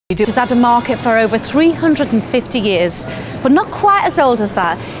It has had a market for over 350 years, but not quite as old as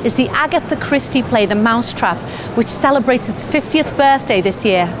that is the Agatha Christie play The Mousetrap, which celebrates its 50th birthday this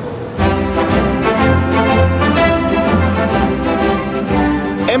year.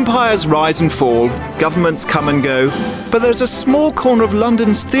 Empires rise and fall, governments come and go, but there's a small corner of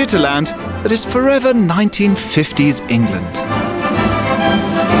London's theatreland that is forever 1950s England.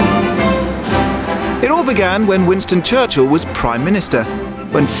 It all began when Winston Churchill was Prime Minister,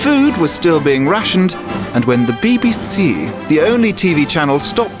 when food was still being rationed, and when the BBC, the only TV channel,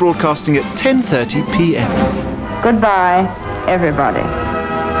 stopped broadcasting at 10:30 p.m. Goodbye, everybody.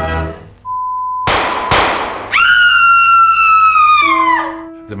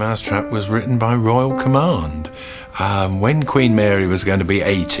 The Mousetrap was written by royal command. When Queen Mary was going to be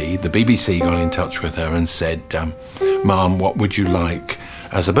 80, the BBC got in touch with her and said, Mum, what would you like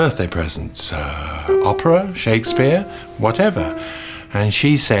as a birthday present? Opera, Shakespeare, whatever. And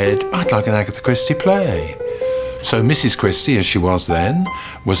she said, I'd like an Agatha Christie play. So Mrs. Christie, as she was then,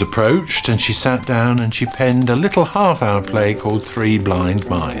 was approached, and she sat down and she penned a little half-hour play called Three Blind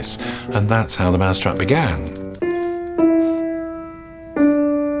Mice. And that's how The Mousetrap began.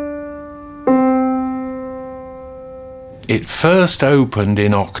 It first opened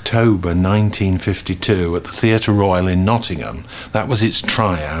in October 1952 at the Theatre Royal in Nottingham. That was its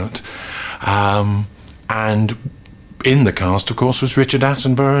tryout. And in the cast, of course, was Richard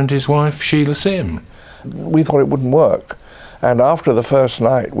Attenborough and his wife, Sheila Sim. We thought it wouldn't work. And after the first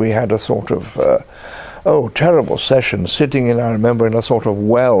night, we had a sort of, terrible session, sitting in, I remember, in a sort of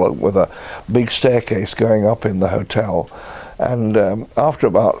well with a big staircase going up in the hotel. And after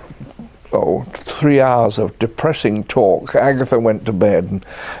about 3 hours of depressing talk, Agatha went to bed,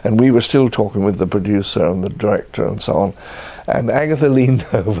 and we were still talking with the producer and the director and so on. And Agatha leaned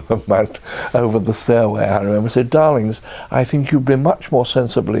over the stairway, I remember, and said, "Darlings, I think you'd be much more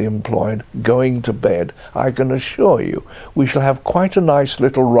sensibly employed going to bed. I can assure you we shall have quite a nice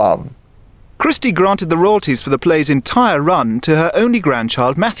little run." Christie granted the royalties for the play's entire run to her only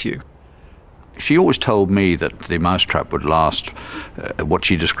grandchild, Matthew. She always told me that the Mousetrap would last what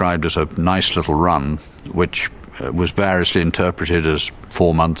she described as a nice little run, which was variously interpreted as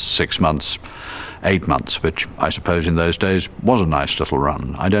 4 months, 6 months, 8 months, which I suppose in those days was a nice little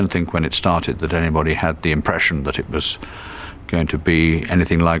run. I don't think when it started that anybody had the impression that it was going to be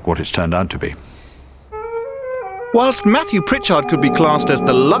anything like what it's turned out to be. Whilst Matthew Pritchard could be classed as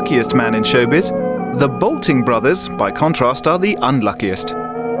the luckiest man in showbiz, the Bolting brothers, by contrast, are the unluckiest.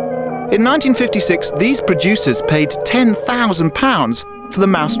 In 1956, these producers paid £10,000 for the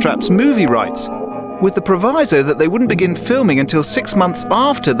Mousetrap's movie rights, with the proviso that they wouldn't begin filming until 6 months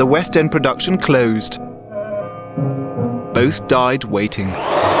after the West End production closed. Both died waiting.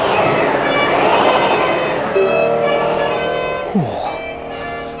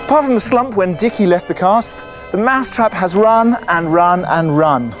 Apart from the slump when Dickie left the cast, the Mousetrap has run and run and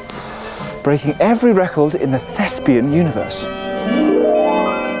run, breaking every record in the thespian universe.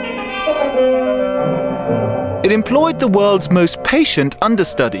 It employed the world's most patient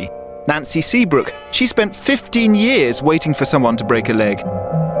understudy, Nancy Seabrook. She spent 15 years waiting for someone to break a leg.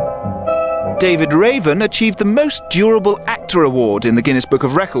 David Raven achieved the most durable actor award in the Guinness Book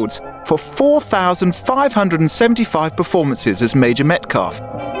of Records for 4,575 performances as Major Metcalf.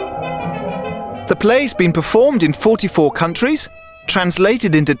 The play's been performed in 44 countries,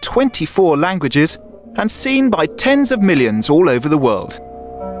 translated into 24 languages, and seen by tens of millions all over the world.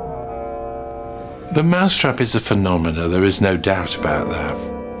 The Mousetrap is a phenomenon, there is no doubt about that.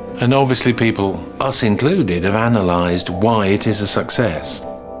 And obviously people, us included, have analysed why it is a success.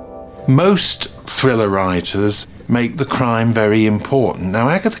 Most thriller writers make the crime very important. Now,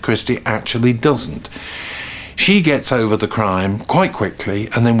 Agatha Christie actually doesn't. She gets over the crime quite quickly,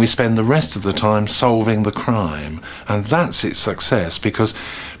 and then we spend the rest of the time solving the crime. And that's its success, because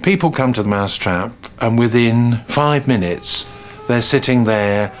people come to the Mousetrap, and within 5 minutes, they're sitting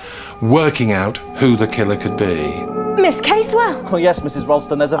there working out who the killer could be. Miss Casewell? Oh yes, Mrs.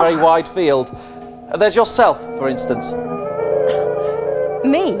 Ralston, there's a very wide field. There's yourself, for instance.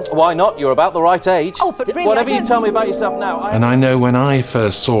 Me? Why not? You're about the right age. Oh, but really, whatever you tell me about yourself now... And I know when I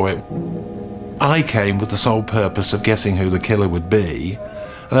first saw it, I came with the sole purpose of guessing who the killer would be.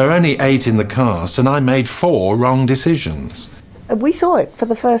 There were only 8 in the cast, and I made 4 wrong decisions. We saw it for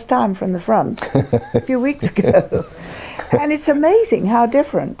the first time from the front a few weeks ago. And it's amazing how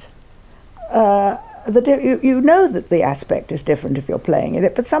different. You know that the aspect is different if you're playing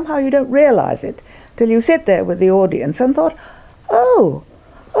it, but somehow you don't realise it till you sit there with the audience and thought, oh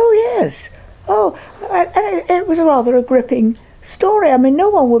yes, and it was rather a gripping story. I mean, no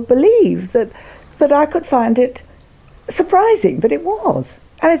one would believe that I could find it surprising, but it was.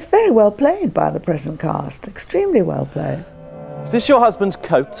 And it's very well played by the present cast, extremely well played. Is this your husband's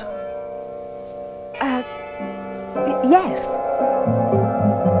coat? Yes.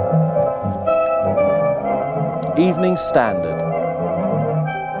 Evening Standard.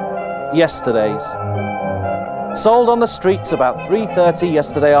 Yesterday's. Sold on the streets about 3:30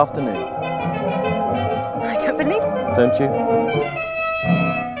 yesterday afternoon. I don't believe it. Don't you?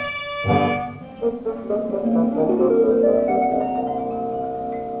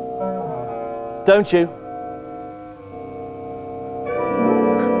 Don't you?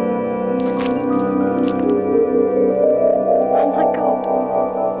 Oh my God.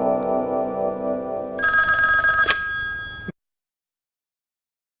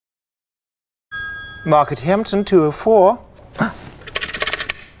 Market Hampton 204.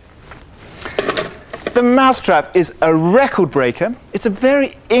 The Mousetrap is a record breaker. It's a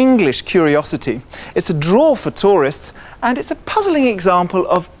very English curiosity. It's a draw for tourists, and it's a puzzling example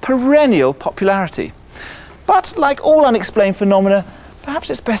of perennial popularity. But like all unexplained phenomena, perhaps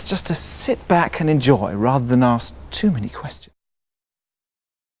it's best just to sit back and enjoy rather than ask too many questions.